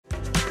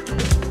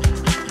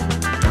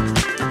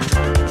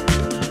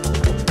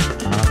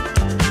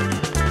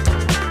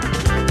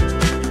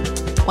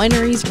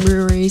wineries,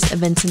 breweries,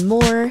 events, and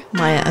more.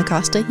 Maya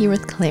Acosta here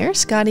with Claire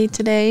Scotty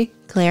today.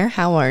 Claire,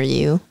 how are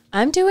you?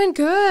 I'm doing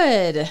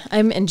good.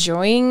 I'm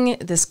enjoying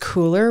this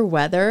cooler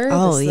weather.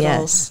 Oh, this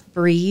yes.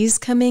 Breeze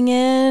coming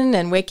in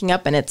and waking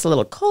up and it's a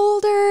little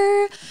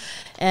colder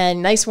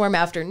and nice warm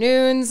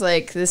afternoons.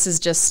 Like, this is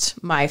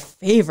just my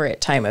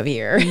favorite time of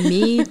year.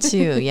 Me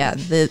too. Yeah.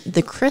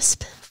 The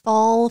crisp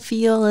fall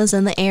feel is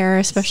in the air,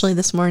 especially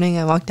this morning.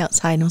 I walked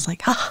outside and I was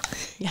like,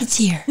 yes. It's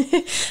here.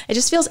 It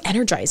just feels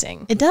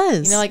energizing. It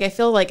does. You know, like I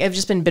feel like I've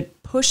just been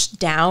pushed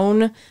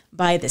down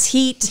by this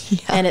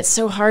heat and it's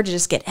so hard to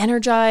just get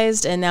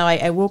energized. And now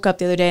I woke up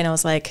the other day and I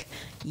was like,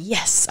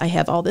 yes, I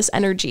have all this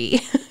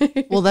energy.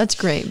 Well, that's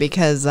great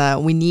because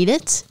we need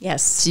it.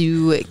 Yes.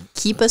 To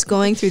keep us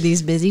going through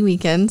these busy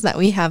weekends that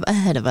we have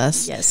ahead of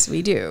us. Yes,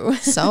 we do.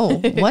 So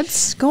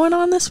what's going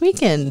on this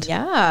weekend?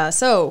 Yeah.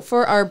 So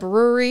for our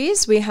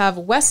breweries, we have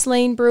West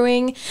Lane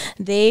Brewing.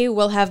 They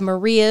will have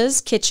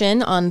Maria's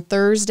Kitchen on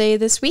Thursday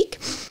this week.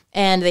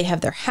 And they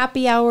have their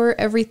happy hour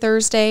every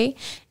Thursday.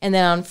 And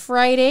then on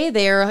Friday,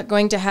 they're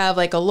going to have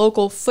like a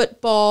local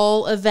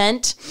football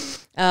event.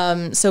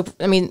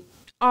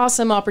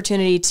 Awesome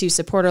opportunity to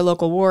support our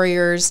local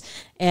Warriors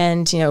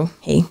and,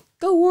 hey,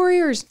 go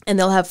Warriors. And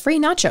they'll have free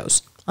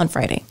nachos on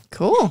Friday.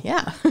 Cool.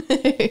 Yeah.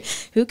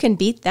 Who can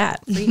beat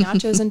that? Free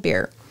nachos and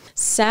beer.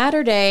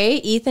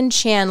 Saturday, Ethan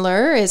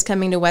Chandler is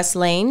coming to West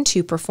Lane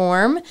to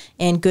perform,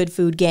 and Good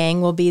Food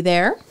Gang will be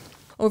there.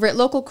 Over at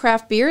Local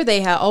Craft Beer,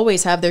 they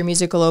always have their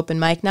musical open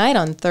mic night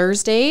on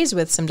Thursdays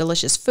with some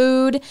delicious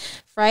food.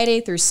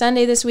 Friday through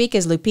Sunday this week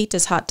is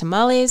Lupita's Hot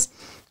Tamales.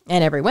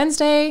 And every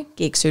Wednesday,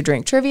 Geeks Who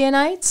Drink Trivia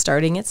Night,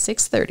 starting at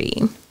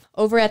 6:30.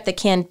 Over at the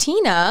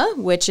Cantina,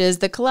 which is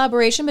the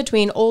collaboration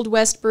between Old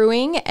West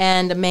Brewing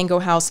and Mango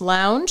House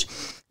Lounge,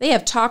 they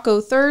have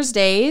Taco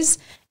Thursdays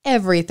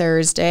every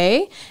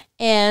Thursday.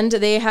 And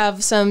they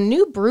have some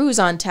new brews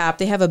on tap.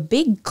 They have a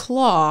Big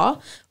Claw,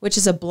 which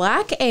is a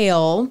black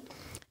ale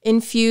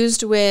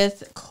infused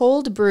with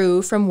cold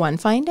brew from One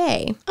Fine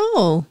Day.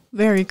 Oh,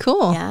 very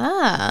cool.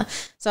 Yeah.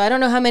 So I don't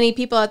know how many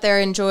people out there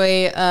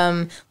enjoy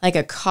like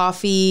a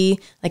coffee,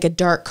 like a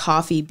dark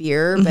coffee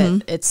beer,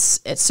 but it's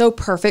so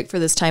perfect for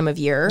this time of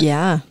year.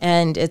 Yeah.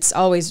 And it's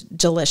always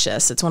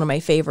delicious. It's one of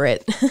my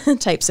favorite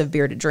types of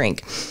beer to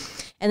drink.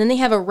 And then they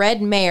have a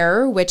Red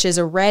Mare, which is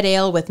a red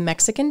ale with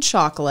Mexican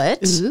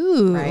chocolate.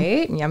 Ooh.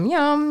 Right? Yum,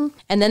 yum.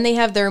 And then they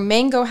have their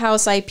Mango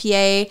House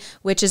IPA,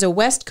 which is a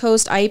West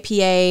Coast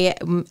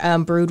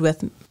IPA brewed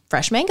with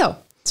fresh mango.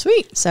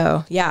 Sweet.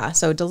 So, yeah.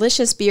 So,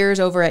 delicious beers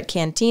over at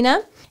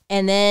Cantina.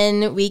 And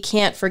then we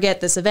can't forget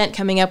this event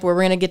coming up where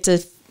we're going to get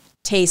to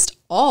taste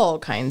all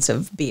kinds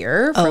of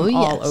beer from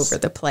all over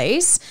the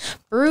place.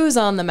 Brews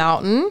on the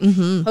Mountain,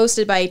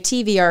 hosted by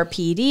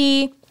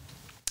TVRPD.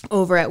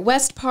 Over at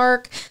West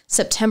Park,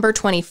 September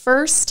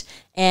 21st,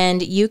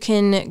 and you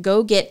can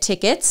go get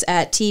tickets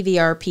at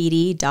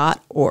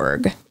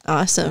tvrpd.org.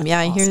 Awesome. Yeah,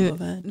 I hear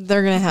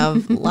they're going to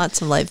have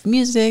lots of live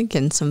music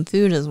and some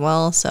food as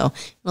well. So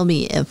it'll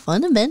be a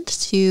fun event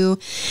to,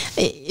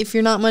 if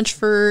you're not much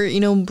for,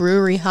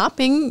 brewery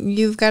hopping,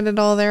 you've got it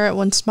all there at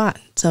one spot.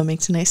 So it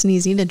makes it nice and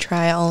easy to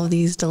try all of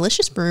these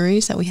delicious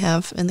breweries that we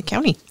have in the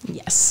county.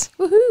 Yes.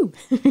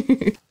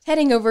 Woohoo.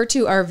 Heading over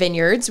to our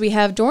vineyards, we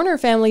have Dorner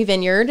Family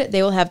Vineyard.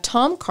 They will have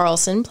Tom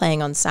Carlson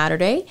playing on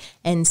Saturday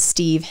and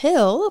Steve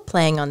Hill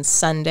playing on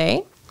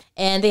Sunday.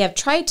 And they have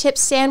tri-tip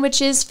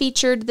sandwiches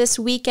featured this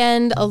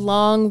weekend,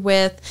 along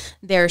with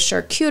their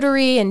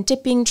charcuterie and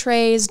dipping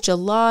trays,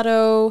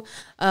 gelato,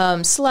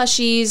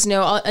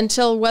 slushies.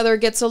 Until weather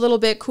gets a little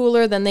bit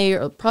cooler, then they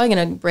are probably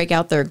going to break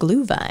out their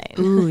Glühwein.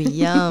 Ooh,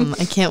 yum.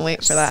 I can't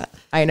wait for that.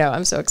 I know.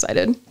 I'm so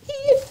excited.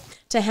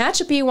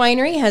 Tehachapi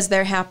Winery has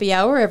their happy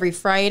hour every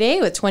Friday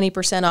with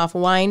 20% off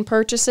wine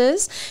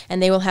purchases,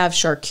 and they will have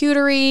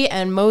charcuterie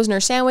and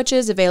Mosner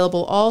sandwiches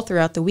available all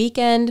throughout the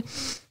weekend.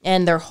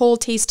 And their whole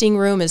tasting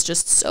room is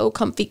just so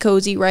comfy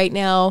cozy right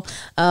now.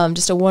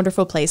 Just a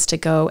wonderful place to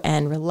go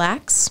and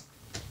relax.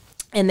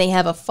 And they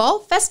have a fall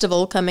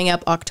festival coming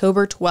up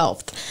October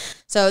 12th.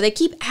 So they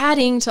keep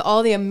adding to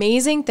all the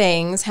amazing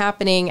things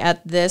happening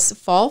at this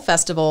fall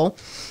festival.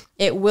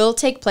 It will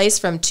take place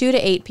from 2 to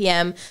 8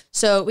 p.m.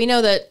 So we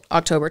know that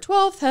October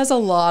 12th has a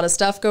lot of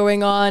stuff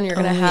going on. You're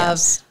going to have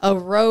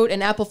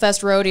an Apple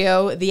Fest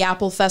rodeo, the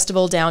Apple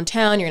Festival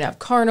downtown. You're going to have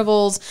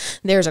carnivals.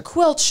 There's a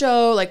quilt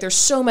show. Like, there's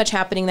so much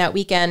happening that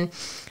weekend.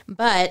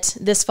 But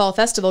this fall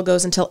festival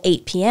goes until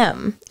 8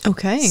 p.m.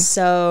 Okay.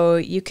 So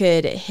you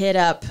could hit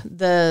up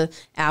the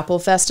Apple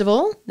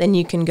Festival, then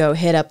you can go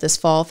hit up this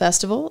fall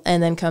festival,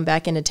 and then come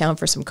back into town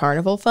for some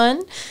carnival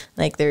fun.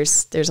 Like,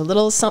 there's a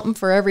little something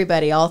for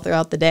everybody all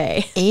throughout the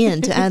day.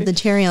 And to add the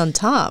cherry on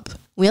top,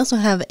 we also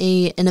have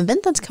an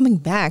event that's coming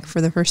back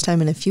for the first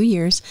time in a few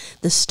years,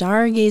 the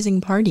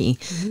Stargazing Party.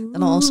 Ooh.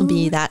 That'll also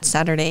be that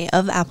Saturday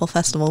of Apple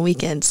Festival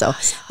weekend. So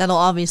that'll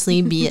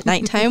obviously be at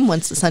nighttime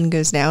once the sun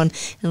goes down.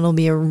 And it'll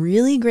be a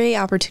really great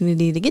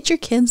opportunity to get your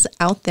kids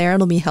out there.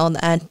 It'll be held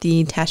at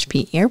the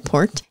Tehachapi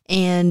Airport.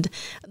 And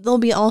there'll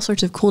be all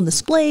sorts of cool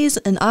displays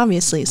and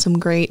obviously some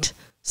great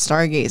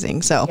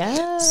stargazing. So,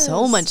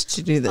 so much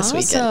to do this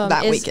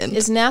weekend.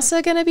 Is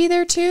NASA going to be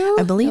there too?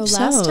 I believe so.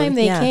 Last time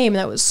they came,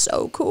 that was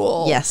so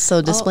cool. Yes,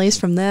 so displays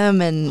from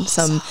them and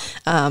some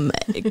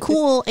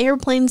cool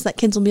airplanes that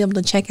kids will be able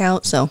to check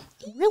out. So,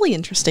 really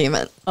interesting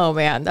event. Oh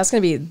man, that's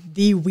going to be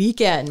the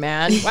weekend,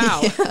 man.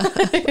 Wow.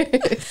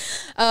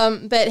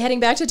 But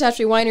heading back to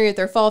Tehachapi Winery at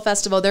their fall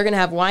festival, they're going to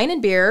have wine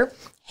and beer,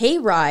 hay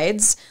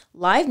rides,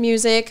 live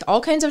music,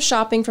 all kinds of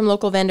shopping from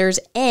local vendors,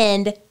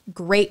 and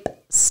grape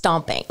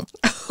stomping.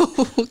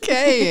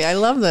 Okay, I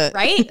love that.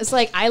 Right? It's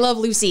like I Love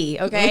Lucy,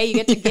 okay? You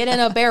get to get in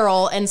a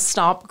barrel and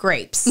stomp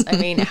grapes. I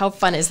mean, how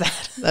fun is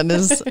that? That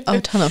is a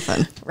ton of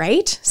fun.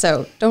 Right?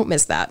 So don't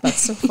miss that.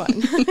 That's so fun.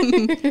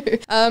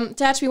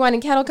 Tehachapi Wine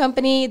and Cattle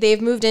Company,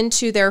 they've moved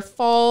into their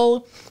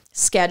fall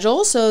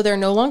schedule, so they're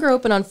no longer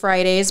open on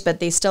Fridays, but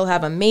they still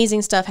have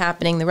amazing stuff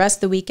happening the rest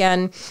of the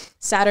weekend.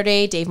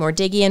 Saturday, Dave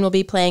Mordigian will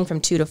be playing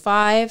from 2 to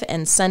 5,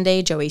 and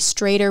Sunday, Joey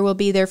Strader will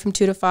be there from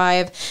 2 to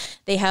 5.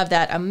 They have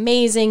that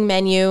amazing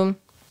menu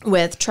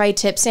with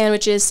tri-tip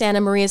sandwiches,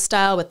 Santa Maria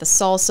style, with the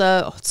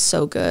salsa. Oh, it's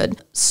so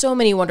good. So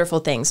many wonderful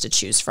things to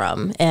choose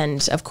from.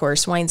 And, of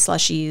course, wine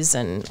slushies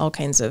and all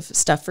kinds of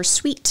stuff for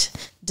sweet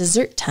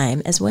dessert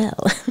time as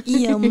well.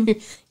 Yum.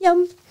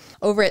 Yum.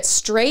 Over at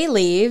Stray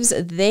Leaves,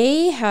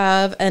 they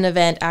have an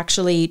event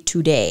actually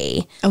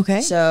today.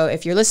 Okay. So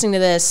if you're listening to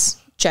this,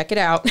 check it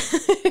out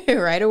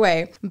right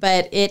away.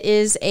 But it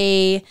is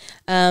a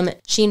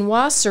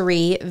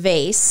chinoiserie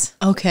vase.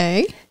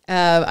 Okay.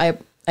 I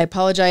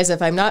apologize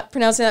if I'm not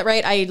pronouncing that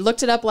right. I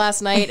looked it up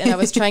last night and I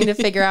was trying to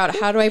figure out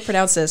how do I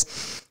pronounce this.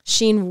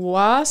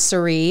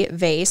 Chinoiserie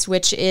vase,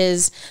 which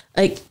is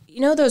like, you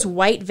know, those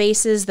white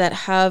vases that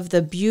have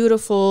the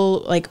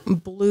beautiful like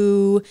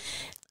blue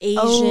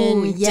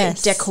Asian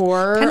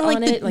decor kind of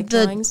on it, like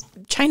drawings.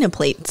 China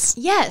plates.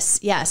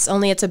 Yes.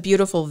 Only it's a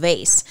beautiful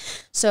vase.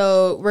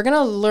 So we're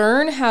gonna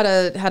learn how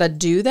to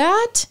do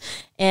that,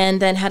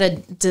 and then how to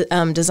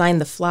design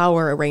the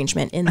flower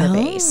arrangement in the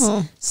vase.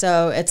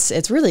 So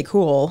it's really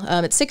cool.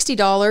 It's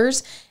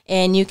 $60,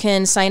 and you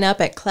can sign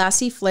up at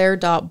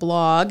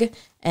classyflair.blog.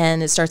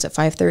 And it starts at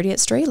 5:30 at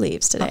Stray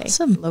Leaves today.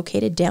 Awesome.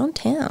 Located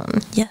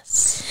downtown.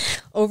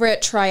 Yes. Over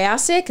at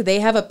Triassic,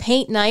 they have a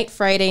paint night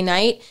Friday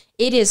night.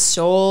 It is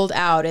sold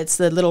out. It's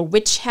the little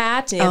witch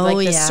hat. They have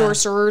the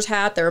sorcerer's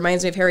hat that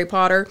reminds me of Harry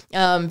Potter.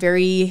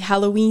 Very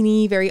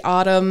Halloween-y, very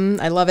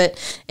autumn. I love it.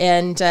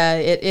 And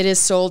it is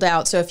sold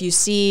out. So if you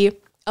see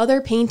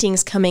other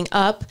paintings coming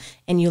up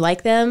and you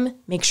like them,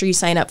 make sure you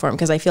sign up for them,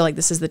 because I feel like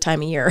this is the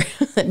time of year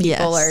that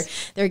people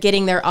they're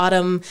getting their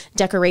autumn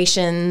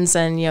decorations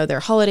and, you know, their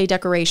holiday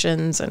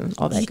decorations and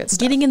all that good stuff.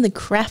 Getting in the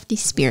crafty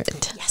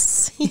spirit.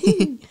 Yes.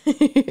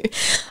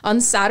 On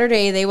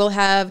Saturday, they will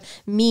have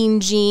Mean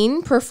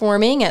Gene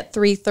performing at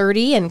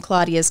 3:30, and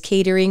Claudia's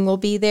Catering will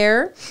be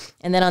there.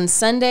 And then on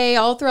Sunday,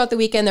 all throughout the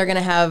weekend, they're going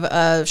to have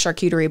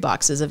charcuterie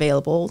boxes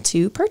available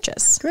to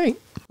purchase. Great.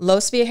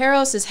 Los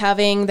Viajeros is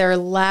having their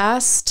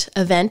last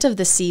event of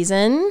the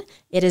season.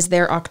 It is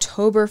their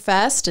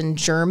Oktoberfest and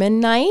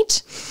German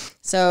night.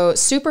 So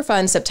super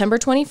fun, September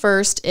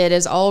 21st. It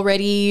is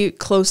already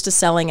close to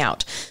selling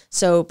out.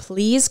 So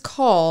please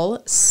call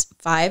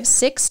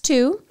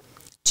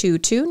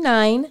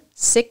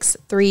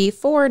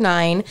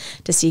 562-229-6349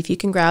 to see if you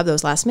can grab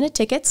those last minute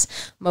tickets.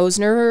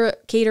 Mosner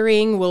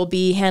Catering will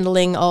be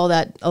handling all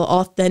that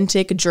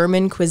authentic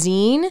German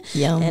cuisine.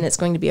 Yum. And it's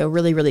going to be a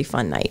really, really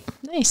fun night.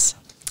 Nice.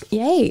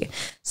 Yay.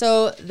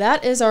 So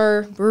that is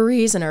our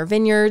breweries and our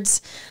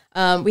vineyards.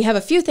 We have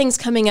a few things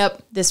coming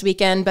up this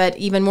weekend, but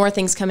even more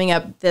things coming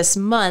up this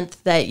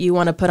month that you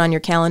want to put on your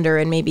calendar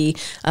and maybe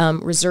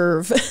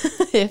reserve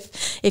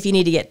if you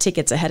need to get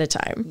tickets ahead of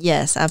time.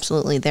 Yes,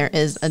 absolutely. There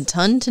is a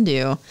ton to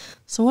do.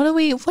 So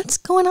what's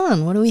going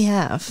on? What do we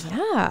have?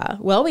 Yeah.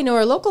 Well, we know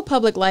our local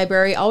public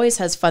library always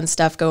has fun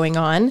stuff going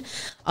on.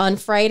 On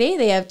Friday,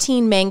 they have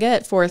Teen Manga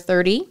at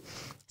 4:30.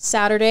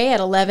 Saturday at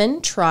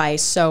 11, Try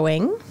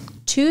Sewing.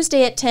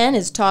 Tuesday at 10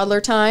 is toddler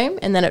time,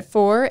 and then at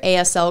 4,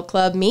 ASL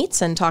Club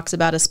meets and talks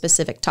about a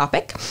specific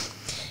topic.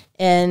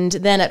 And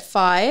then at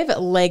 5,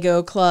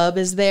 Lego Club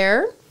is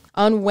there.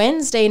 On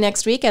Wednesday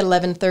next week at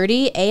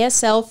 11:30,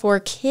 ASL for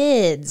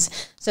Kids.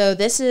 So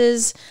this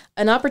is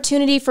an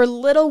opportunity for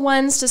little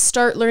ones to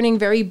start learning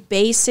very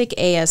basic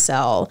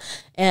ASL.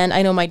 And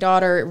I know my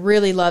daughter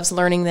really loves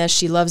learning this.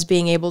 She loves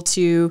being able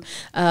to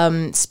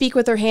speak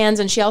with her hands.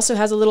 And she also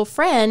has a little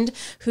friend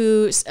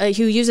who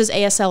uses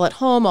ASL at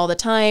home all the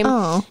time.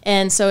 Oh.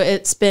 And so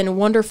it's been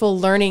wonderful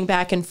learning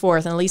back and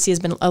forth. And Alicia has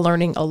been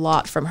learning a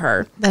lot from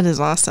her. That is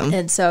awesome.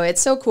 And so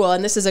it's so cool.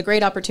 And this is a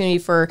great opportunity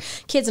for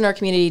kids in our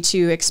community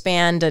to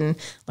expand and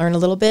learn a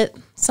little bit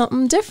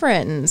something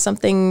different and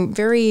something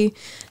very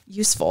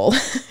useful.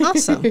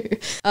 Awesome.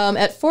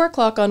 At 4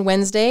 o'clock on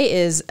Wednesday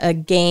is a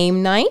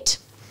game night.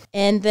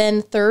 And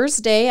then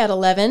Thursday at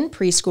 11,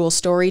 preschool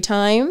story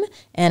time.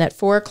 And at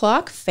 4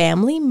 o'clock,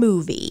 family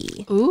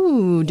movie.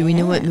 Ooh, do we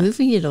know what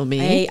movie it'll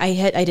be?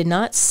 I did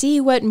not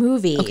see what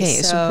movie. Okay,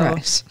 so,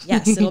 surprise.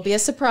 Yes, it'll be a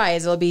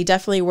surprise. It'll be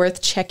definitely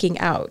worth checking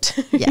out.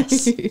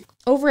 Yes.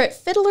 Over at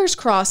Fiddler's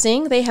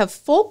Crossing, they have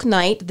Folk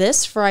Night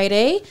this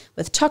Friday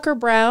with Tucker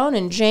Brown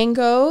and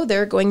Django.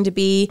 They're going to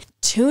be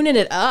tuning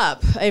it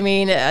up. I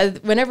mean,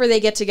 whenever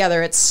they get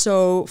together, it's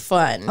so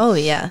fun. Oh,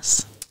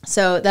 yes.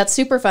 So that's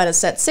super fun.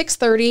 It's at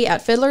 6:30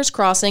 at Fiddler's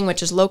Crossing,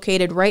 which is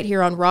located right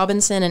here on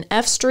Robinson and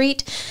F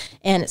Street,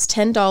 and it's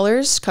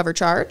 $10 cover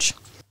charge.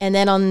 And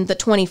then on the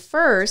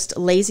 21st,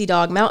 Lazy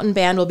Dog Mountain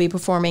Band will be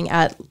performing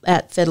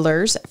at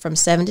Fiddler's from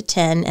 7 to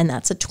 10, and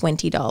that's a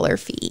 $20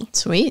 fee.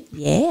 Sweet.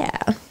 Yeah.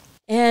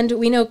 And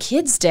we know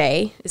Kids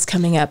Day is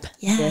coming up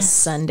Yes. this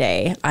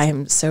Sunday.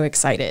 I'm so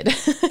excited.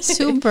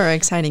 Super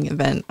exciting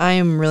event. I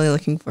am really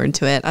looking forward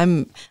to it.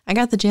 I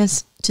got the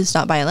chance to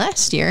stop by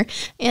last year,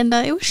 and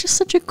it was just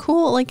such a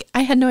cool,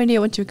 I had no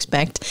idea what to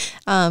expect.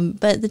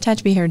 But the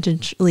Tehachapi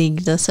Heritage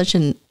League does such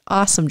an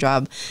awesome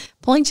job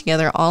pulling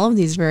together all of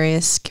these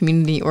various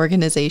community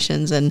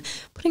organizations and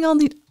putting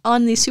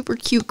on these super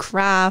cute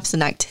crafts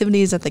and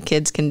activities that the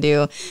kids can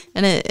do.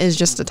 And it is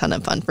just a ton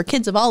of fun for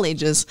kids of all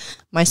ages,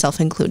 myself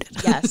included.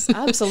 Yes,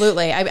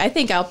 absolutely. I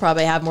think I'll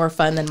probably have more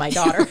fun than my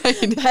daughter.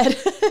 Right.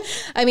 But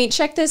I mean,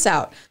 check this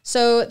out.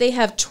 So they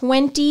have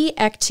 20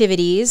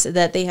 activities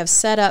that they have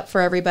set up for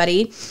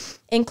everybody,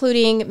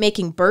 including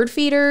making bird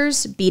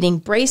feeders, beading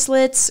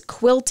bracelets,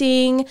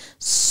 quilting,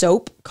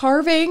 soap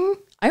carving.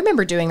 I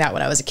remember doing that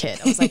when I was a kid.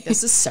 I was like,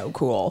 this is so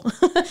cool.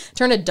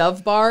 Turn a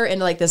Dove bar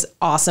into this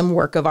awesome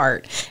work of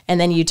art. And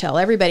then you tell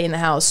everybody in the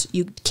house,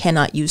 you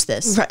cannot use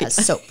this as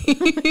soap.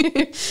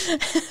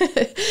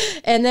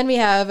 And then we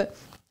have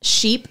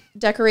sheep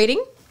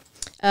decorating,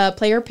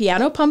 player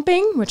piano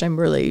pumping, which I'm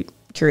really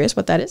curious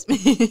what that is,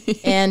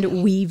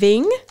 and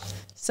weaving.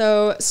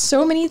 So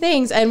many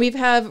things. And we've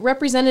have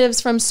representatives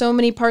from so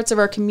many parts of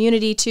our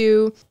community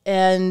too.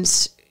 And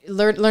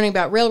learning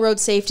about railroad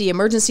safety,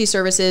 emergency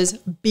services,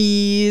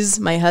 bees.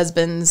 My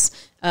husband's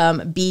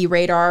bee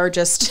radar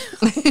just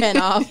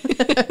went off.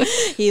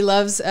 He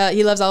loves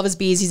all of his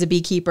bees. He's a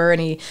beekeeper,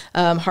 and he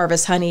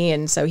harvests honey,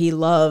 and so he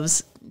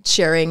loves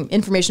sharing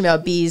information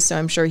about bees. So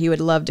I'm sure he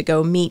would love to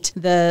go meet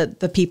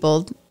the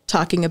people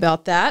talking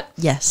about that.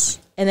 Yes.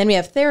 And then we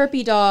have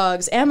therapy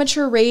dogs,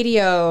 amateur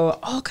radio,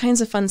 all kinds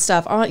of fun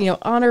stuff.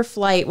 Honor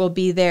Flight will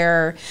be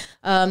there.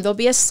 There'll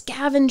be a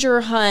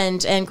scavenger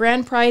hunt and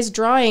grand prize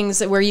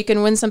drawings where you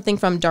can win something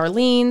from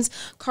Darlene's,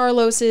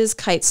 Carlos's,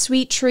 Kite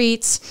Sweet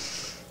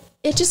Treats.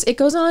 It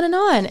goes on,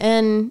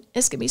 and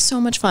it's going to be so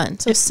much fun.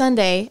 So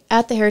Sunday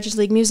at the Heritage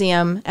League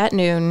Museum at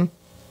noon.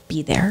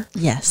 Be there.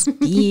 Yes,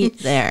 be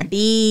there.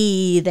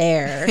 Be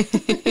there. And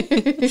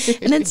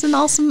it's an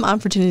awesome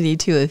opportunity,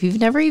 too. If you've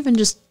never even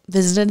just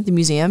visited the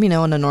museum,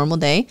 on a normal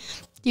day,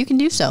 you can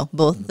do so.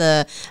 Both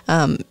the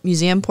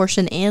museum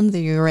portion and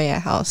the Urea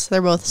House.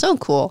 They're both so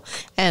cool.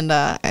 And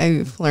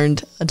I've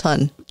learned a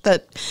ton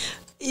that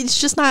it's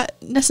just not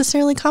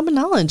necessarily common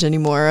knowledge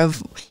anymore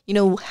of,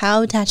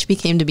 how Tehachapi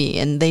came to be.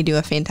 And they do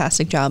a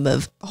fantastic job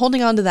of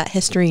holding on to that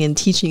history and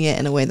teaching it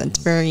in a way that's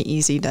very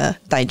easy to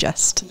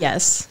digest.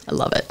 Yes, I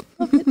love it.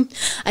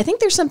 I think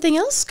there's something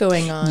else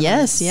going on.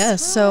 Yes.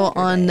 So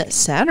on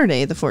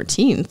Saturday, the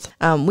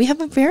 14th, we have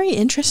a very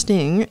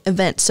interesting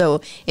event.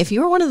 So if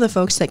you were one of the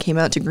folks that came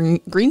out to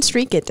Green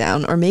Street Get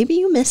Down, or maybe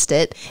you missed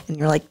it and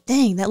you're like,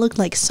 dang, that looked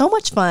like so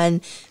much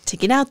fun to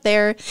get out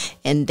there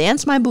and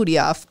dance my booty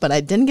off, but I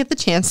didn't get the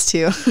chance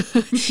to,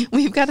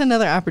 we've got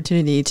another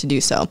opportunity to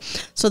do so.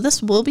 So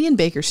this will be in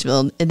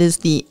Bakersfield. It is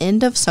the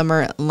End of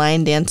Summer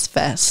Line Dance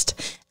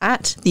Fest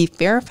at the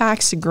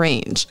Fairfax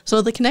Grange.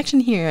 So the connection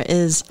here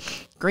is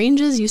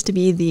Granges used to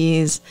be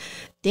these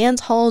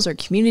dance halls or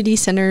community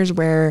centers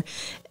where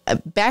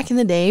back in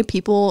the day,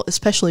 people,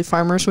 especially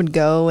farmers, would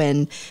go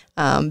and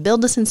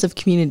build a sense of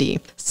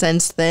community.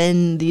 Since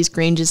then, these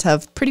Granges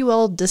have pretty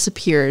well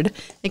disappeared,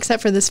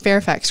 except for this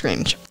Fairfax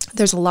Grange.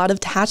 There's a lot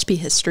of Tehachapi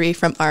history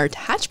from our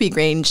Tehachapi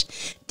Grange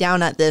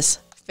down at this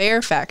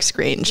Fairfax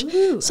Grange.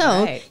 Ooh,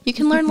 so right. You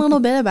can learn a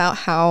little bit about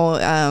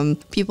how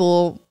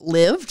people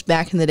lived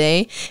back in the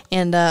day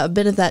and a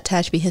bit of that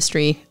Tehachapi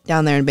history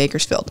down there in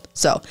Bakersfield.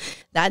 So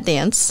that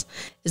dance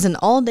is an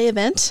all-day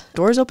event.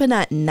 Doors open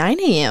at 9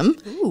 a.m.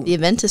 Ooh. The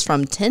event is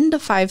from 10 to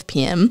 5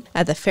 p.m.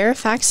 at the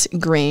Fairfax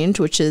Grange,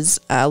 which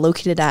is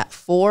located at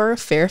 4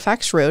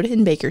 Fairfax Road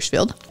in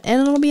Bakersfield.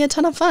 And it'll be a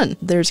ton of fun.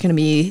 There's going to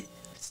be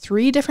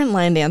 3 different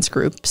line dance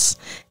groups,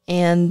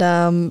 and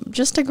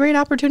just a great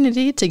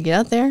opportunity to get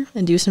out there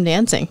and do some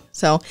dancing.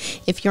 So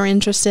if you're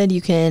interested,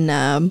 you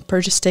can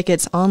purchase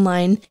tickets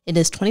online. It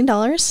is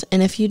 $20,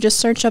 and if you just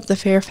search up the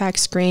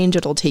Fairfax Grange,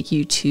 it'll take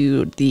you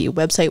to the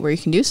website where you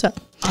can do so.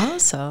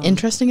 Awesome.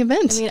 Interesting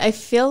event. I mean, I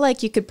feel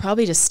like you could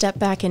probably just step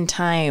back in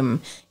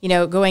time,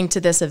 going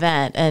to this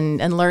event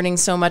and learning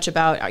so much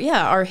about,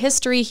 our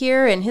history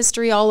here and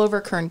history all over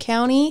Kern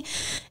County,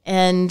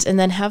 and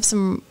then have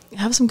some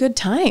have some good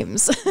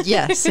times.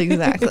 Yes,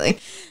 exactly.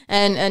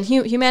 And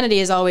humanity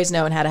has always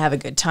known how to have a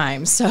good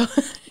time. So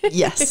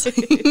yes.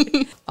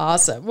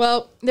 Awesome.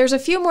 Well, there's a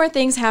few more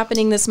things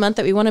happening this month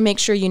that we want to make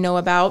sure you know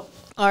about.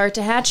 Our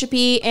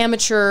Tehachapi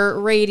Amateur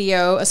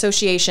Radio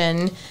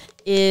Association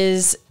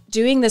is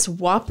doing this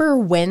Whopper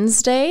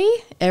Wednesday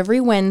every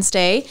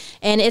Wednesday,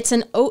 and it's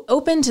an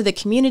open to the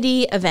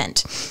community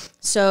event.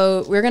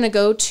 So we're going to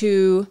go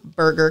to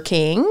Burger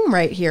King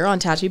right here on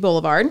Tehachapi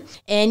Boulevard,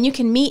 and you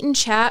can meet and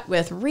chat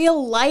with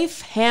real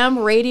life ham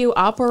radio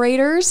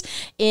operators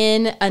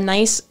in a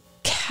nice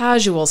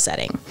casual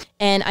setting.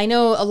 And I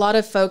know a lot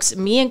of folks,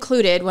 me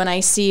included, when I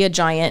see a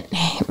giant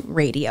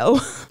radio,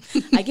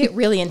 I get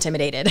really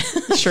intimidated.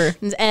 Sure.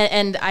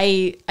 And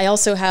I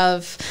also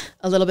have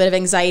a little bit of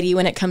anxiety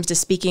when it comes to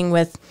speaking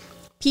with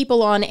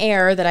people on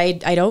air that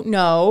I don't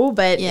know,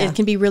 but it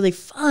can be really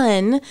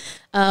fun.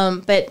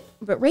 But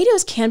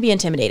radios can be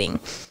intimidating.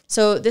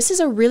 So this is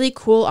a really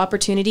cool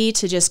opportunity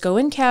to just go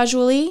in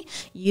casually.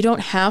 You don't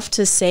have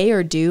to say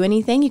or do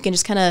anything. You can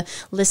just kind of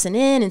listen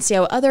in and see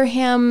how other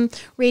ham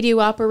radio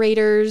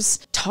operators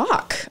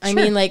talk. Sure. I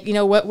mean, like,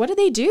 what do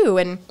they do?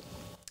 And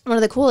one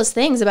of the coolest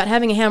things about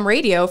having a ham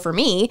radio for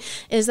me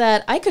is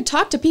that I could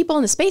talk to people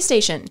on the space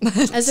station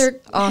as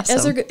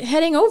they're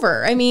heading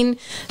over. I mean,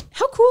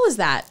 how cool is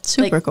that?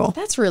 Super cool.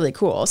 That's really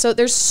cool. So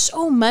there's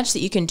so much that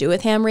you can do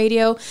with ham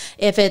radio.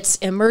 If it's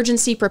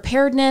emergency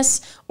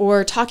preparedness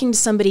or talking to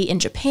somebody in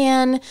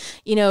Japan,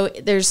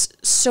 there's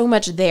so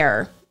much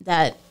there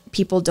that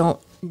people don't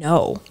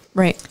know.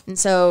 Right. And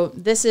so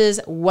this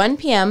is 1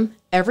 p.m.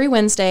 every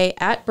Wednesday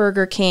at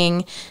Burger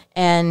King,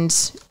 and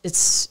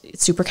it's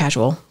super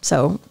casual.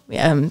 So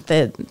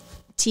the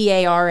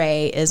TARA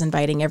is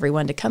inviting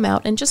everyone to come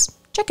out and just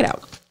check it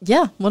out.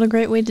 Yeah, what a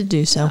great way to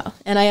do so.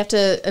 And I have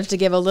to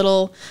give a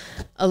little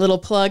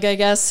plug, I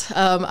guess.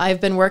 I've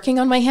been working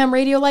on my ham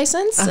radio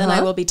license, and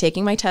I will be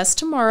taking my test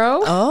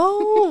tomorrow.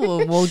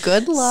 Oh, well,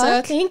 good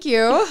luck. So thank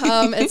you.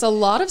 It's a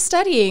lot of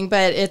studying,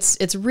 but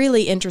it's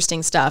really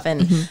interesting stuff.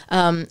 And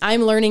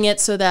I'm learning it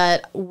so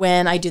that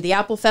when I do the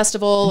Apple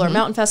Festival or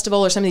Mountain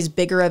Festival or some of these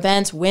bigger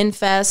events,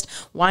 Windfest,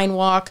 Wine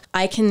Walk,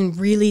 I can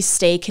really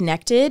stay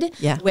connected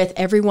with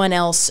everyone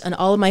else and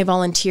all of my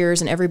volunteers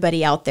and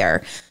everybody out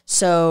there.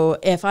 So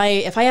if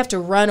I have to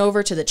run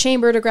over to the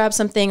chamber to grab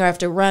something, or I have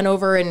to run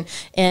over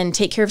and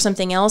take care of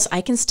something else, I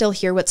can still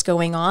hear what's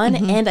going on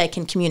and I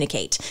can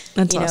communicate.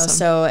 That's awesome.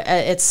 So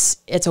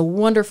it's a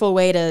wonderful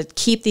way to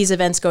keep these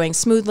events going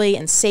smoothly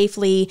and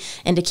safely,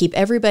 and to keep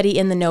everybody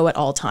in the know at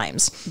all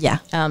times. Yeah.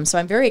 So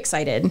I'm very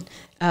excited.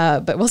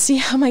 But we'll see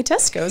how my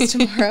test goes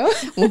tomorrow.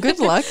 Well, good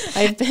luck.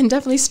 I've been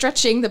definitely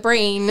stretching the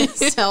brain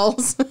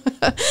cells.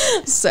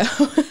 So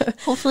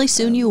hopefully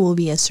soon you will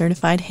be a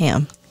certified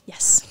ham.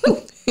 Yes.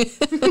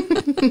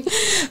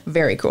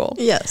 Very cool.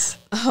 Yes.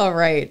 All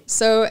right.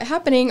 So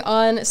happening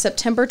on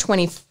September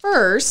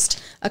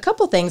 21st, a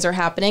couple things are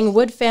happening.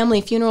 Wood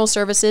Family Funeral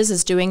Services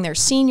is doing their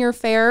senior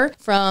fair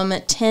from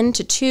 10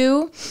 to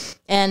 2,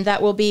 and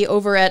that will be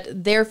over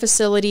at their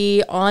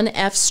facility on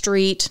F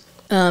Street,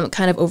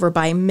 kind of over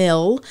by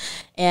Mill.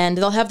 And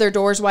they'll have their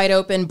doors wide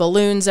open,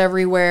 balloons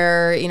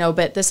everywhere,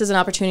 but this is an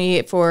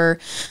opportunity for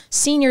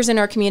seniors in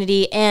our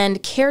community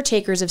and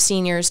caretakers of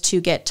seniors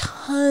to get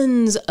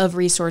tons of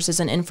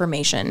resources and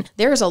information.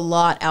 There's a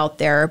lot out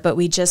there, but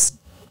we just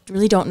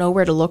really don't know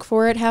where to look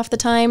for it half the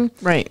time.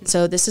 Right.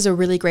 So this is a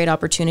really great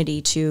opportunity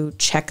to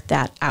check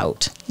that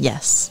out.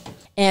 Yes.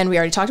 And we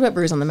already talked about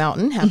Brews on the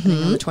Mountain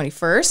happening on the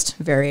 21st.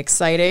 Very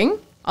exciting.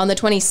 On the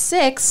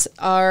 26th,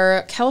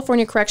 our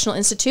California Correctional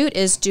Institute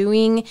is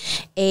doing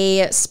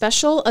a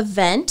special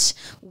event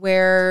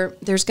where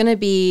there's going to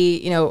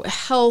be,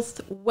 health,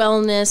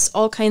 wellness,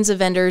 all kinds of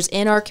vendors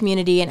in our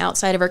community and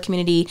outside of our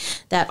community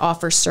that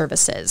offer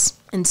services.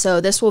 And so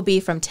this will be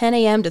from 10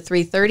 a.m. to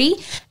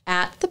 3:30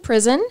 at the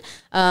prison.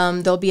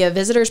 There'll be a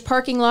visitor's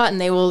parking lot,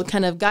 and they will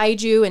kind of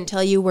guide you and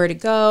tell you where to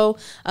go.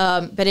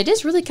 But it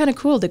is really kind of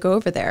cool to go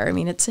over there. I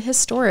mean, it's a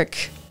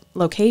historic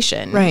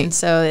location. Right. And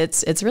so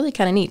it's really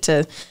kind of neat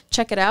to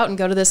check it out and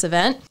go to this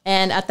event.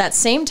 And at that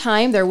same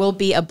time, there will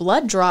be a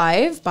blood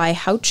drive by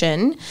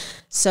Houchin.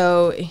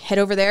 So head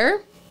over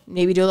there,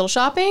 maybe do a little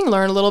shopping,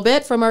 learn a little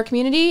bit from our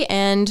community,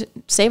 and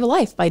save a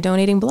life by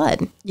donating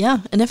blood. Yeah.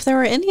 And if there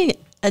were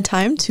a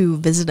time to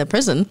visit a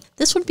prison,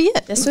 this would be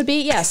it. This would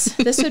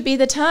be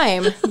the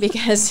time,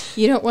 because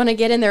you don't want to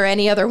get in there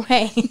any other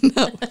way.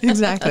 No,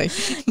 exactly.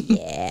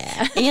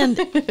 Yeah. And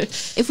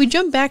if we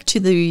jump back to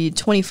the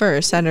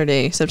 21st,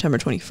 Saturday, September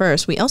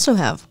 21st, we also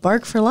have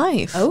Bark for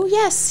Life. Oh,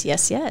 yes.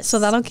 So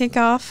that'll kick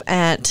off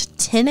at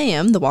 10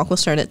 a.m. The walk will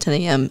start at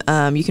 10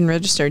 a.m. You can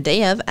register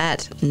day of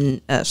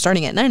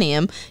starting at 9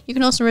 a.m. You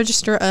can also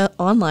register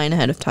online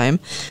ahead of time.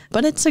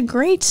 But it's a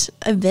great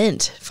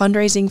event,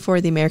 fundraising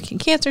for the American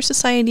Cancer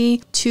Society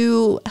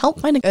to help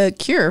find a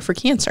cure for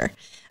cancer.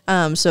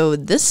 So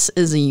this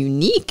is a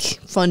unique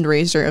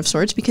fundraiser of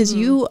sorts because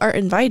you are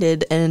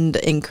invited and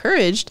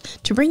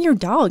encouraged to bring your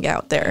dog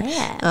out there.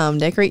 Yeah.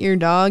 Decorate your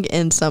dog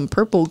in some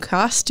purple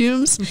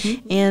costumes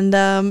and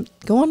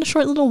go on a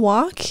short little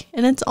walk.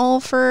 And it's all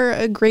for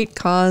a great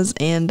cause.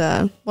 And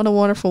what a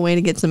wonderful way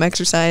to get some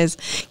exercise,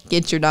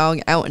 get your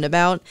dog out and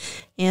about,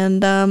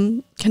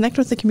 and connect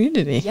with the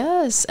community.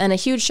 Yes, and a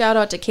huge shout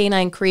out to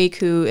Canine Creek,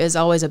 who is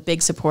always a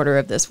big supporter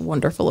of this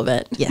wonderful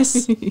event.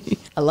 Yes.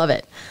 I love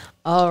it.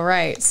 All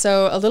right,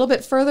 so a little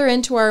bit further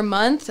into our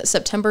month,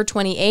 September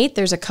 28th,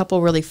 there's a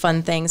couple really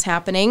fun things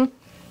happening.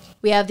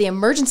 We have the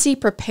Emergency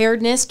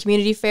Preparedness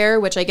Community Fair,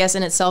 which I guess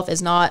in itself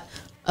is not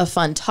a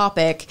fun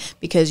topic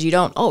because you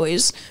don't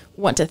always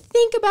want to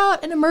think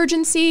about an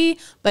emergency,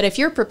 but if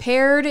you're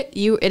prepared,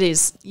 you're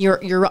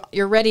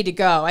ready to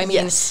go. I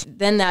mean,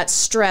 then that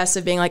stress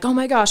of being like, oh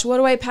my gosh, what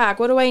do I pack?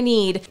 What do I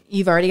need?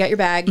 You've already got your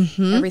bag.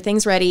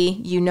 Everything's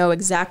ready. You know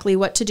exactly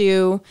what to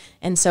do.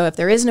 And so if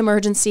there is an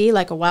emergency,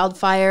 like a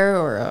wildfire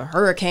or a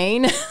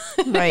hurricane,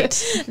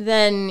 Right.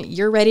 then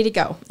you're ready to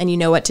go and you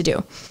know what to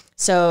do.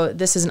 So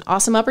this is an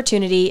awesome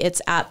opportunity.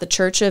 It's at the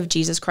Church of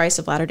Jesus Christ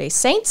of Latter-day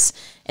Saints.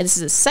 And this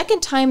is the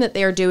second time that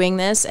they are doing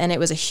this. And it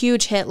was a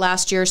huge hit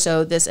last year.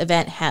 So this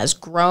event has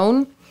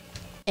grown.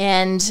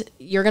 And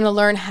you're going to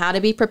learn how to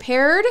be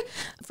prepared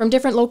from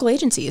different local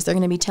agencies. They're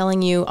going to be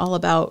telling you all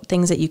about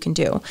things that you can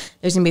do.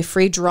 There's going to be a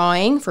free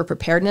drawing for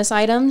preparedness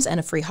items and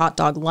a free hot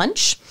dog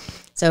lunch.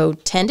 So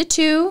 10 to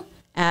 2.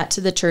 At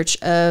the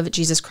Church of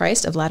Jesus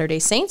Christ of Latter-day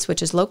Saints,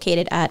 which is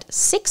located at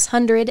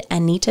 600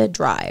 Anita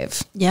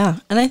Drive. Yeah,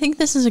 and I think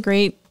this is a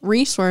great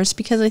resource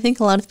because I think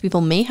a lot of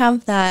people may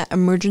have that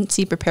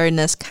emergency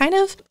preparedness kind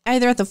of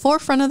either at the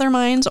forefront of their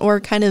minds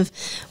or kind of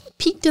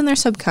peaked in their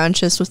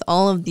subconscious with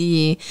all of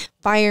the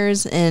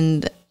fires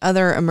and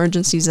other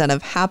emergencies that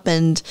have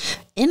happened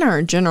in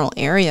our general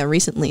area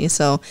recently.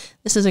 So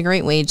this is a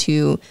great way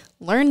to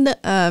learn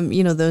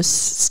those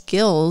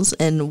skills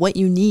and what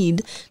you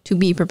need to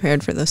be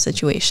prepared for those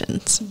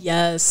situations.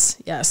 Yes.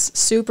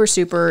 Super,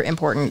 super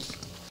important.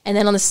 And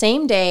then on the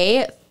same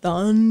day,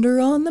 Thunder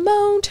on the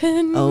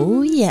Mountain.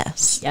 Oh,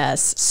 yes.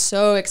 Yes,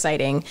 so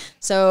exciting.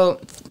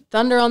 So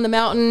Thunder on the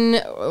Mountain,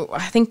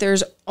 I think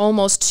there's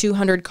almost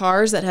 200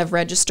 cars that have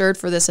registered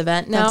for this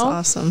event now.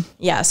 That's awesome.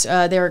 Yes,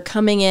 they're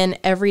coming in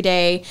every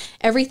day.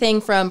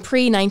 Everything from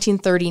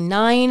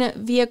pre-1939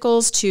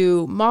 vehicles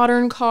to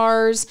modern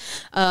cars,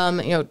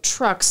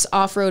 trucks,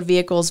 off-road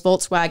vehicles,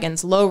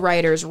 Volkswagens,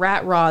 lowriders,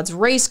 rat rods,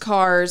 race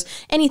cars,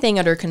 anything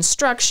under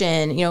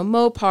construction,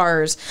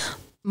 Mopars,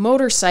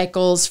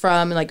 motorcycles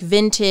from like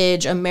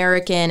vintage,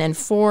 American, and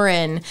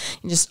foreign,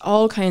 and just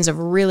all kinds of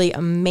really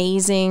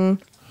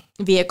amazing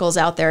vehicles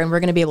out there, and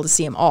we're going to be able to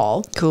see them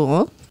all.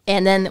 Cool.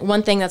 And then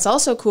one thing that's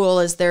also cool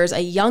is there's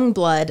a young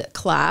blood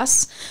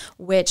class,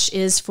 which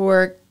is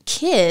for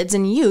kids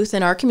and youth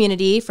in our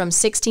community from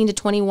 16 to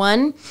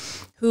 21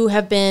 who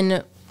have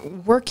been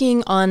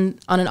working on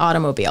an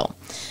automobile.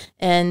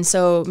 And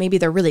so maybe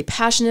they're really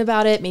passionate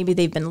about it. Maybe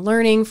they've been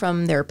learning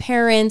from their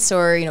parents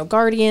or,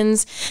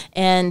 guardians.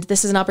 And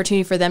this is an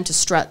opportunity for them to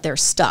strut their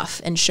stuff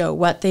and show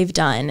what they've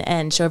done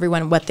and show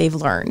everyone what they've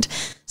learned.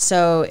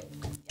 So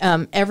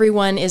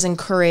everyone is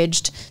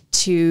encouraged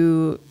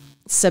to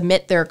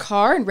submit their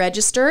car and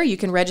register. You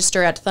can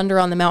register at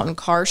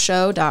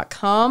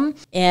thunderonthemountaincarshow.com.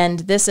 And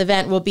this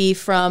event will be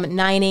from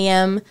 9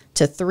 a.m.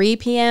 to 3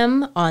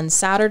 p.m. on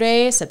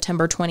Saturday,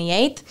 September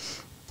 28th.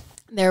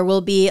 There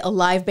will be a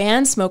live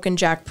band. Smokin'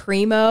 Jack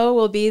Primo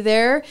will be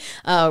there,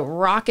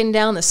 rocking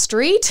down the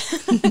street.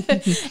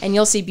 And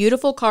you'll see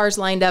beautiful cars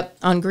lined up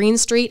on Green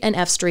Street and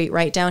F Street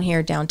right down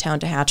here, downtown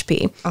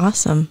Tehachapi.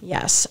 Awesome.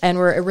 Yes. And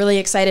we're really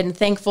excited and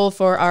thankful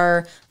for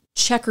our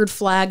checkered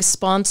flag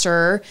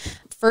sponsor,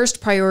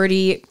 First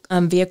Priority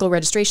Vehicle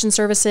Registration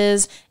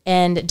Services,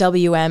 and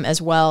WM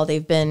as well.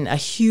 They've been a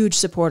huge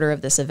supporter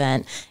of this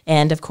event.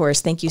 And of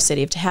course, thank you,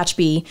 City of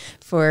Tehachapi,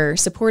 for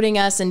supporting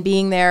us and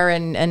being there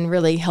and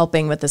really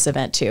helping with this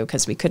event too,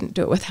 because we couldn't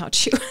do it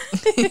without you.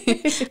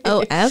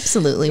 Oh,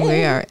 absolutely. Yeah.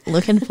 We are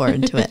looking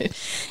forward to it.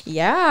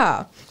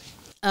 Yeah.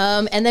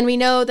 And then we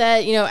know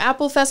that,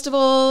 Apple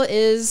Festival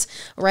is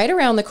right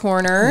around the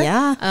corner.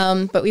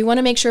 Yeah. But we want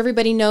to make sure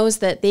everybody knows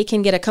that they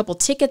can get a couple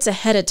tickets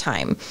ahead of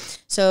time.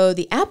 So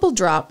the Apple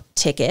Drop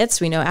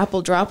tickets, we know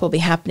Apple Drop will be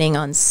happening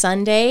on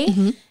Sunday.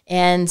 Mm-hmm.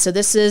 And so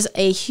this is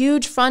a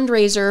huge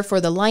fundraiser for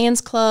the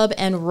Lions Club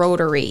and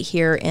Rotary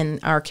here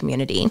in our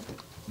community.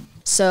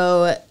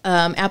 So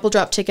Apple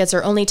Drop tickets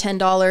are only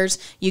 $10.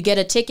 You get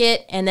a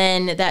ticket, and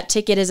then that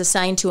ticket is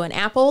assigned to an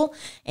apple.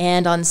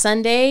 And on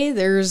Sunday,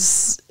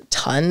 there's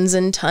tons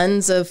and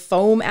tons of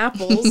foam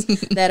apples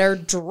that are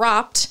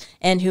dropped,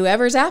 and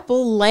whoever's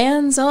apple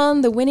lands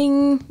on the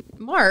winning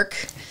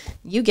mark,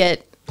 you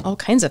get all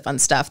kinds of fun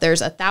stuff.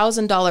 There's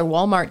 $1,000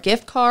 Walmart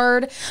gift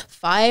card,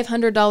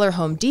 $500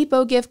 Home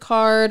Depot gift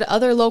card,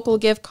 other local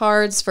gift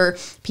cards for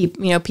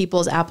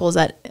people's apples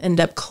that end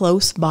up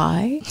close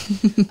by.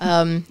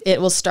 It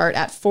will start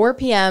at 4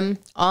 p.m.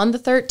 on the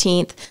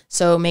 13th,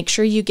 so make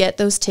sure you get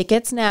those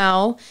tickets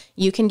now.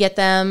 You can get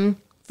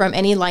them from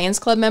any Lions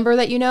Club member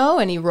that you know,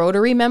 any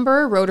Rotary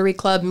member. Rotary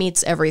Club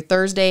meets every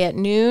Thursday at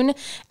noon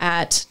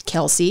at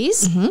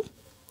Kelsey's.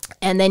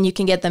 And then you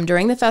can get them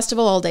during the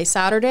festival all day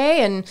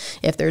Saturday. And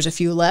if there's a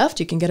few left,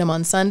 you can get them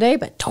on Sunday,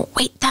 but don't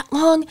wait that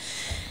long.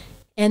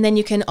 And then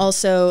you can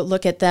also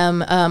look at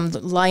them.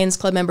 Lions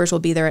Club members will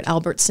be there at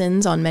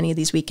Albertsons on many of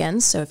these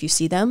weekends. So if you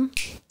see them,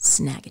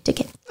 snag a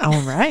ticket.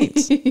 All right.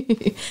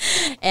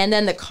 And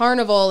then the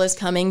carnival is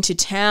coming to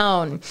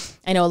town.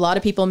 I know a lot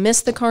of people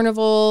missed the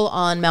carnival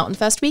on Mountain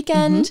Fest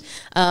weekend.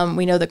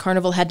 We know the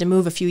carnival had to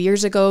move a few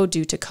years ago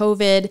due to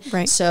COVID.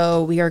 Right.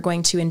 So we are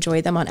going to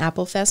enjoy them on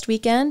Apple Fest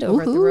weekend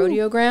over at the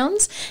rodeo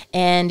grounds.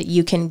 And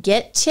you can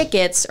get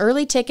tickets,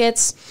 early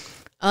tickets,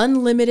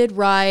 unlimited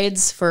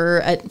rides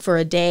for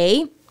a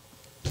day,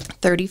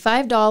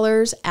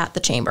 $35 at the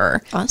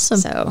chamber. Awesome.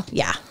 So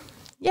yeah.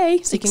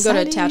 Yay. So you can go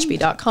to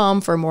Tehachapi.com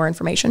for more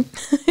information.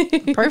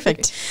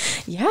 Perfect.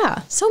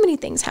 Yeah. So many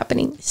things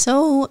happening.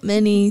 So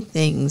many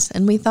things.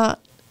 And we thought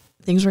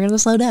things were going to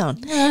slow down.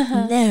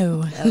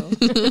 No.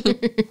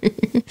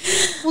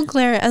 Well,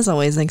 Claire, as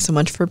always, thanks so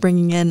much for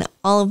bringing in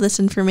all of this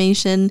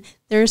information.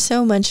 There's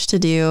so much to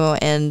do.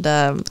 And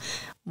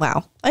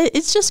wow,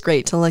 it's just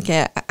great to look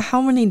at how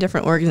many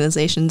different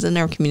organizations in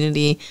our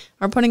community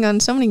are putting on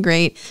so many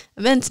great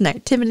events and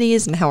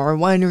activities, and how our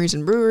wineries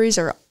and breweries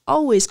are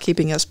always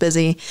keeping us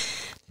busy.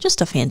 Just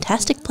a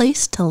fantastic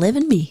place to live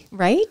and be.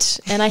 Right?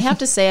 And I have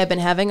to say, I've been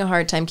having a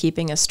hard time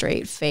keeping a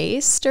straight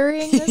face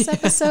during this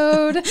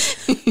episode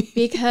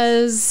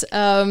because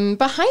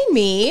behind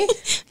me,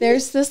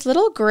 there's this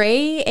little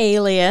gray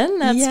alien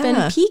that's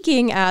been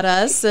peeking at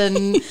us.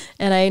 And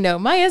I know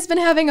Maya's been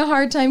having a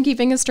hard time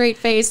keeping a straight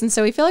face. And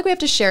so we feel like we have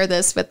to share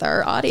this with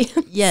our audience.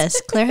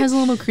 Yes, Claire has a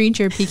little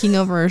creature peeking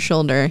over her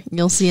shoulder.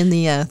 You'll see in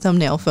the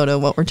thumbnail photo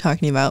what we're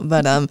talking about.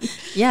 But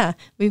yeah,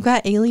 we've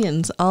got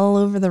aliens all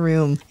over the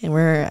room. And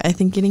we're, I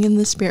think, getting in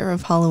the spirit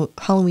of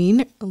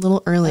Halloween a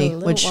little early,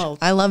 which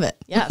I love it.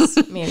 Yes.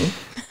 I mean,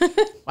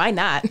 why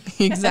not?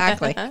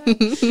 Exactly.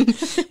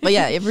 But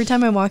yeah, every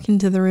time I walk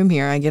into the room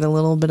here, I get a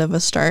little bit of a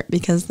start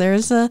because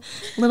there's a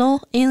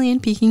little alien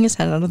peeking his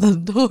head out of the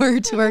door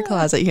to our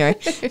closet here.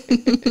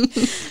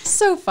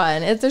 So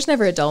fun. There's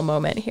never a dull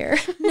moment here.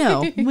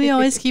 No, we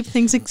always keep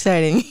things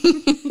exciting.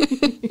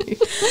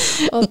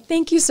 Well,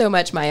 thank you so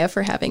much, Maya,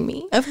 for having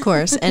me. Of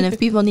course. And if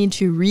people need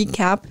to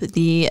recap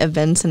the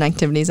events and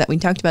activities that we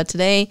talked about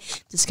today,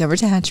 discover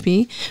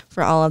Tehachapi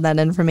for all of that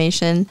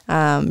information.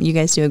 You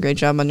guys do a great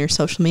job on your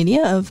social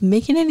media of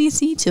making it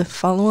easy to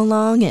follow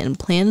along and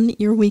plan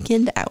your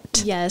weekend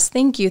out. Yes,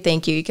 thank you.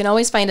 Thank you. You can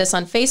always find us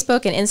on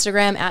Facebook and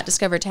Instagram at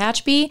Discover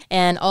Tehachapi,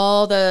 and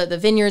all the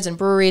vineyards and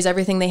breweries,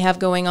 everything they have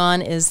going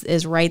on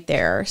is right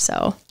there.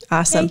 So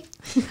awesome. Hey.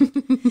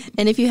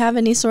 And if you have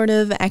any sort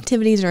of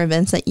activities or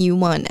events that you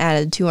want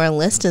added to our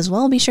list as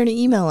well, be sure to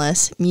email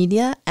us,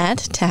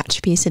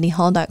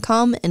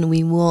 media@tehachapicityhall.com, and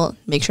we will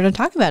make sure to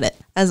talk about it.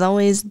 As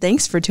always,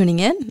 thanks for tuning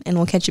in, and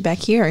we'll catch you back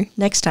here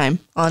next time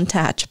on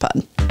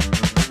Tehachapod.